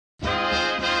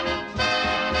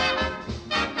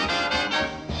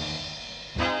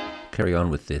carry on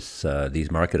with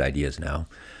these market ideas now.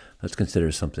 Let's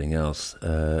consider something else,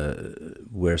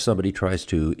 where somebody tries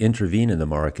to intervene in the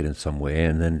market in some way,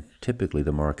 and then typically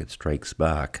the market strikes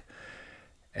back.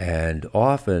 And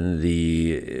often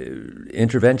the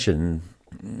intervention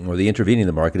or the intervening in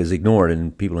the market is ignored,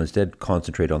 and people instead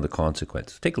concentrate on the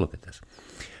consequences. Take a look at this.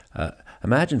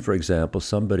 Imagine, for example,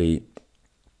 somebody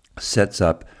sets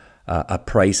up a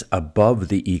price above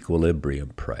the equilibrium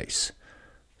price.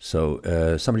 So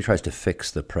somebody tries to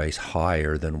fix the price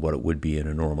higher than what it would be in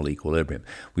a normal equilibrium.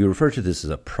 We refer to this as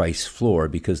a price floor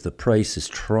because the price is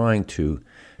trying to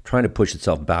push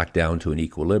itself back down to an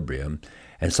equilibrium,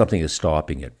 and something is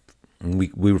stopping it. And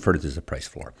we refer to this as a price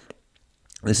floor.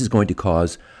 This is going to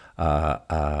cause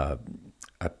a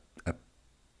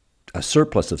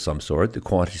surplus of some sort. The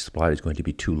quantity supplied is going to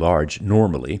be too large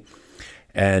normally.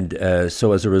 And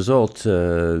so as a result,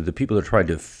 the people that are trying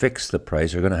to fix the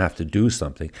price are going to have to do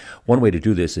something. One way to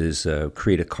do this is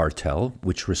create a cartel,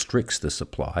 which restricts the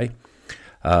supply.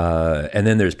 And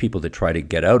then there's people that try to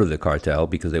get out of the cartel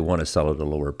because they want to sell at a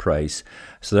lower price.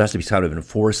 So there has to be kind of an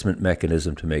enforcement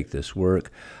mechanism to make this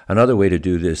work. Another way to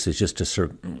do this is just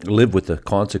to live with the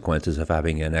consequences of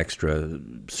having an extra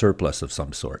surplus of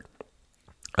some sort.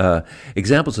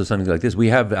 Examples of something like this, we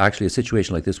have actually a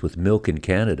situation like this with milk in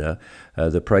Canada.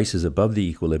 The price is above the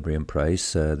equilibrium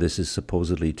price. This is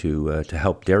supposedly to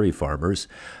help dairy farmers.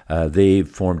 They've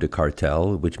formed a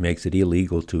cartel which makes it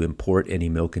illegal to import any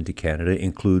milk into Canada,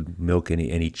 include milk,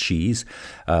 any cheese.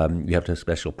 You have to have a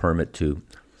special permit to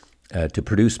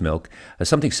produce milk.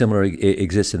 Something similar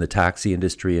exists in the taxi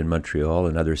industry in Montreal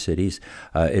and other cities.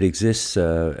 It exists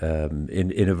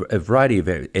in a variety of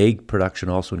egg production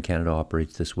also in Canada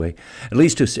operates this way. It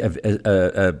leads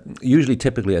to usually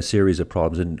typically a series of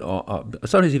problems, and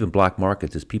sometimes even black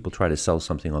markets as people try to sell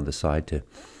something on the side to.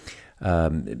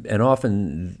 And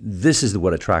often this is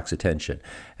what attracts attention,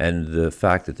 and the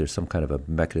fact that there's some kind of a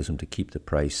mechanism to keep the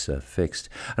price fixed.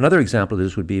 Another example of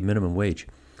this would be minimum wage.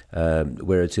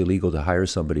 Where it's illegal to hire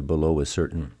somebody below a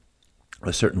certain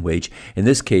wage. In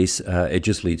this case, it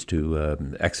just leads to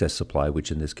excess supply,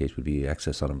 which in this case would be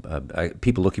excess on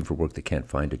people looking for work that can't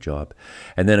find a job.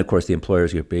 And then, of course, the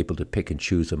employers are able to pick and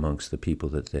choose amongst the people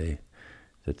that they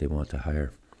want to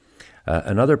hire.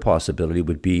 Another possibility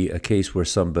would be a case where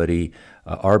somebody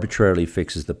arbitrarily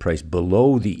fixes the price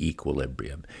below the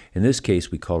equilibrium. In this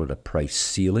case, we call it a price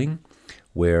ceiling,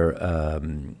 where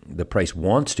the price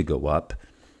wants to go up.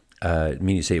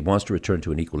 Meaning you say it wants to return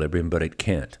to an equilibrium, but it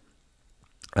can't.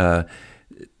 In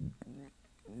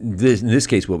this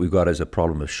case, what we've got is a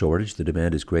problem of shortage. The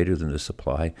demand is greater than the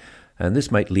supply. And this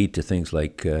might lead to things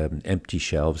like empty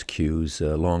shelves, queues,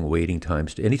 long waiting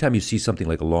times. Anytime you see something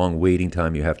like a long waiting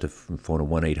time, you have to phone a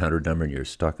 1-800 number and you're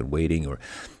stuck in waiting. Or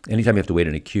anytime you have to wait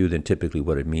in a queue, then typically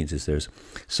what it means is there's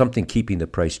something keeping the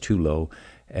price too low.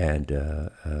 And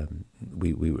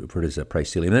we refer to it as a price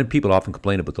ceiling. And then people often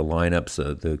complain about the lineups,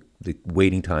 the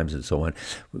waiting times, and so on,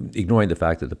 ignoring the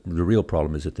fact that the real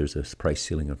problem is that there's a price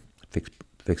ceiling of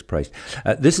fixed price.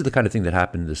 This is the kind of thing that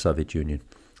happened in the Soviet Union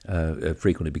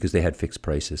frequently because they had fixed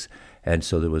prices, and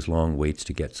so there was long waits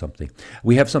to get something.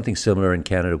 We have something similar in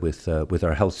Canada with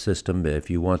our health system. If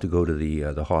you want to go to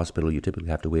the hospital, you typically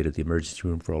have to wait at the emergency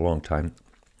room for a long time.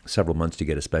 Several months to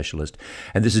get a specialist.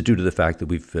 And this is due to the fact that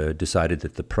we've decided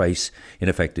that the price, in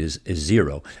effect, is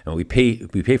zero. And we pay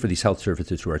for these health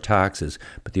services through our taxes,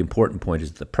 but the important point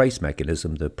is that the price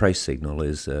mechanism, the price signal,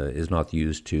 is not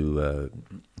used to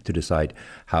decide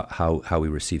how we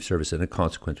receive service, and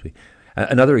consequently.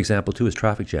 Another example, too, is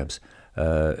traffic jams.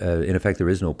 In effect, there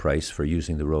is no price for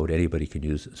using the road. Anybody can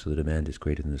use it, so the demand is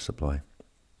greater than the supply.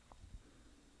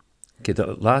 Okay,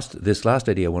 this last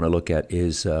idea I want to look at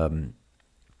is...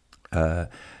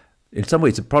 in some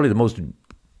ways, it's probably the most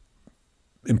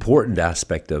important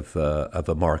aspect of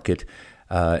a market,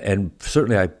 and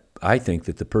certainly I think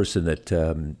that the person that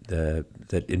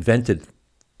invented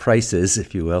prices,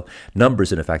 if you will,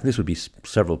 numbers in effect, this would be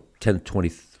several 10, 20,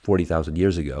 40,000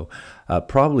 years ago,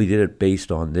 probably did it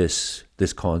based on this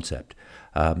concept.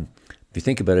 If you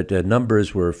think about it,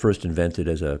 numbers were first invented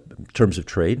as terms of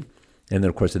trade. And then,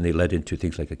 of course, they led into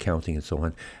things like accounting and so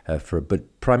on.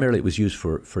 But primarily, it was used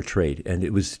for trade, and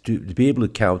it was to be able to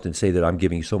count and say that I'm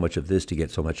giving so much of this to get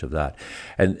so much of that.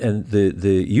 And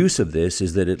the use of this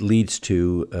is that it leads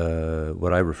to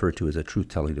what I refer to as a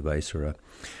truth-telling device, or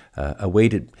a way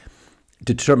to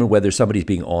determine whether somebody's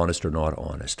being honest or not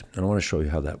honest. And I want to show you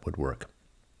how that would work.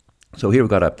 So here we've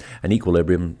got an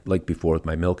equilibrium, like before with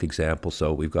my milk example.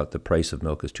 So we've got the price of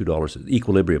milk is $2. The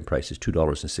equilibrium price is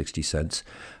 $2.60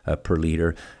 per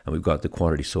liter, and we've got the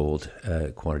quantity sold,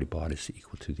 quantity bought is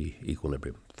equal to the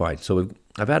equilibrium. Fine. So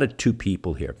I've added two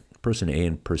people here. person A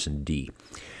and person D.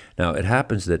 Now, it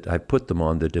happens that I put them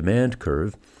on the demand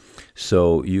curve,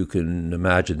 so you can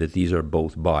imagine that these are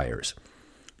both buyers.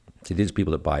 See, these are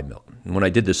people that buy milk. And when I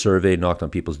did the survey, knocked on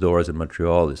people's doors in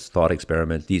Montreal, this thought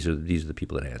experiment, these are the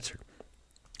people that answered.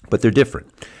 But they're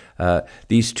different.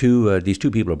 These two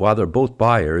people, while they're both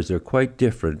buyers, they're quite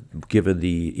different given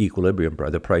the equilibrium,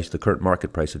 the price, the current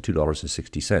market price of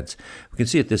 $2.60. We can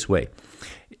see it this way.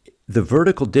 The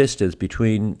vertical distance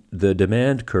between the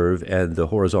demand curve and the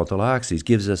horizontal axis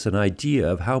gives us an idea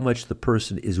of how much the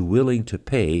person is willing to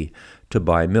pay to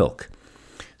buy milk.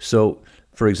 So,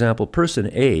 for example, person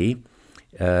A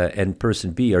and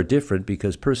person B are different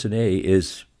because person A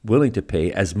is willing to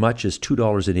pay as much as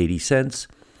 $2.80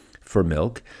 for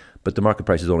milk, but the market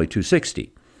price is only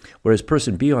 $2.60. Whereas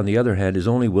person B, on the other hand, is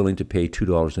only willing to pay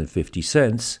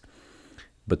 $2.50,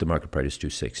 but the market price is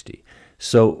 $2.60.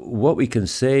 So what we can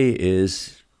say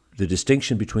is the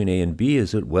distinction between A and B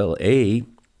is that, well, A,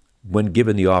 when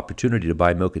given the opportunity to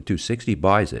buy milk at $2.60,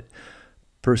 buys it.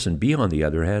 Person B, on the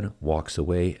other hand, walks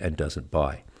away and doesn't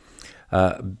buy.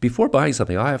 Before buying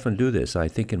something, I often do this. I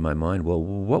think in my mind, well,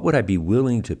 what would I be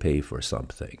willing to pay for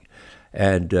something?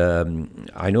 And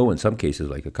I know in some cases,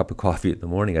 like a cup of coffee in the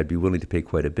morning, I'd be willing to pay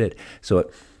quite a bit. So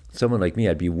someone like me,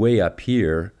 I'd be way up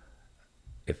here,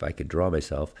 if I could draw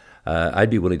myself, I'd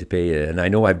be willing to pay, and I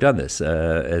know I've done this,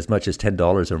 as much as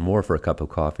 $10 or more for a cup of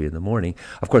coffee in the morning.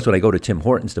 Of course, when I go to Tim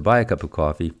Hortons to buy a cup of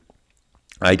coffee,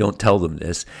 I don't tell them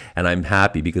this, and I'm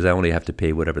happy because I only have to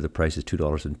pay whatever the price is,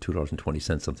 $2 and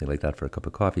 $2.20, something like that for a cup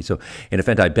of coffee. So in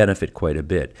effect, I benefit quite a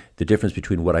bit. The difference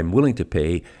between what I'm willing to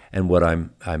pay and what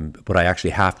I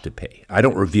actually have to pay. I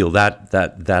don't reveal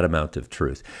that amount of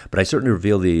truth, but I certainly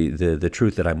reveal the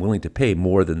truth that I'm willing to pay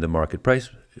more than the market price.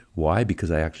 Why?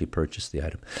 Because I actually purchased the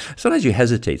item. Sometimes you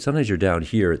hesitate. Sometimes you're down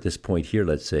here at this point here,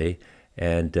 let's say,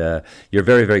 and you're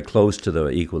very, very close to the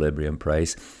equilibrium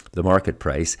price, the market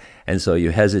price, and so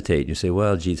you hesitate. You say,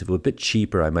 well, geez, if it were a bit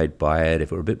cheaper, I might buy it.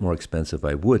 If it were a bit more expensive,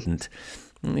 I wouldn't.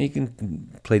 You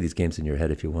can play these games in your head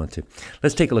if you want to.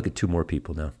 Let's take a look at two more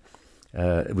people now.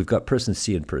 We've got person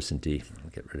C and person D. I'll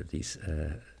get rid of these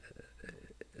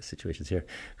situations here.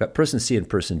 We've got person C and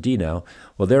person D now.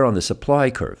 Well, they're on the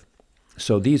supply curve.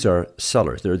 So these are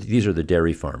sellers. These are the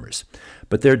dairy farmers.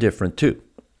 But they're different too.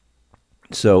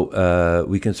 So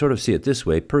we can sort of see it this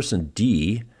way. Person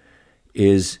D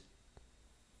is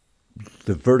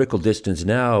the vertical distance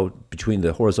now between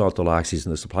the horizontal axis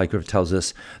and the supply curve tells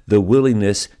us the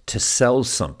willingness to sell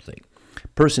something.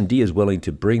 Person D is willing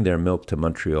to bring their milk to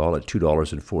Montreal at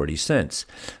 $2.40.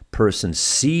 Person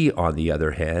C, on the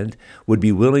other hand, would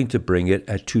be willing to bring it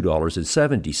at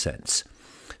 $2.70.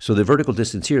 So the vertical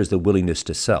distance here is the willingness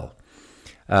to sell.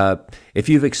 If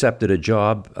you've accepted a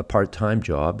job, a part-time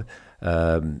job,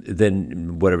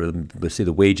 then whatever, let's say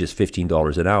the wage is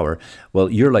 $15 an hour,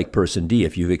 well, you're like person D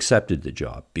if you've accepted the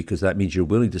job, because that means you're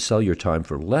willing to sell your time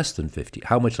for less than 50.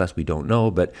 How much less, we don't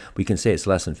know, but we can say it's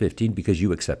less than 15 because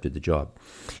you accepted the job.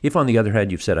 If, on the other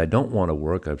hand, you've said, I don't want to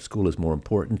work, school is more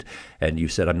important, and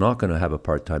you've said, I'm not going to have a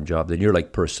part-time job, then you're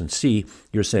like person C.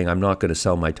 You're saying, I'm not going to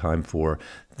sell my time for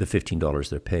the $15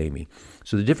 they're paying me.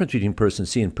 So the difference between person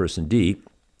C and person D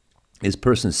is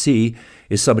person C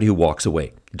is somebody who walks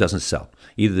away, doesn't sell.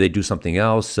 Either they do something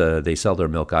else, they sell their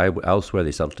milk elsewhere,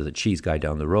 they sell it to the cheese guy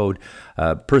down the road.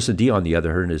 Person D, on the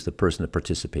other hand, is the person that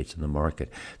participates in the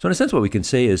market. So in a sense, what we can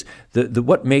say is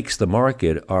what makes the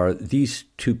market are these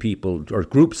two people, or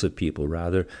groups of people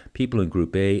rather, people in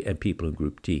group A and people in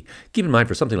group D. Keep in mind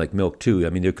for something like milk too, I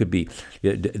mean,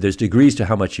 there's degrees to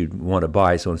how much you'd want to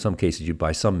buy. So in some cases you'd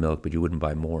buy some milk, but you wouldn't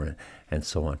buy more, and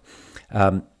so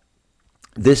on.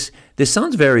 This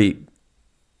sounds very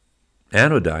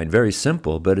anodyne, very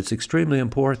simple, but it's extremely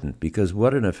important because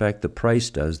what in effect the price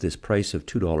does, this price of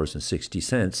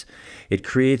 $2.60, it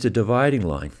creates a dividing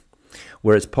line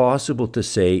where it's possible to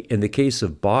say, in the case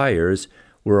of buyers,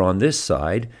 we're on this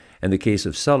side, and the case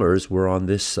of sellers, we're on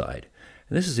this side.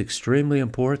 And this is extremely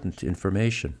important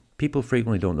information. People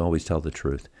frequently don't always tell the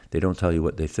truth. They don't tell you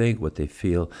what they think, what they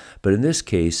feel. But in this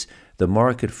case, the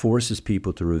market forces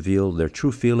people to reveal their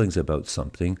true feelings about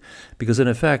something because, in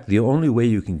effect, the only way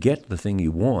you can get the thing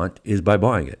you want is by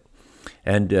buying it.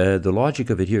 And the logic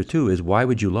of it here, too, is why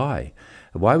would you lie?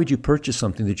 Why would you purchase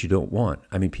something that you don't want?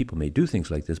 I mean, people may do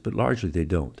things like this, but largely they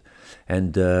don't.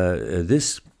 And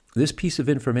this piece of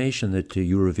information that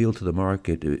you reveal to the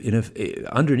market,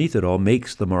 underneath it all,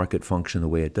 makes the market function the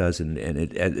way it does, and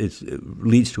it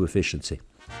leads to efficiency.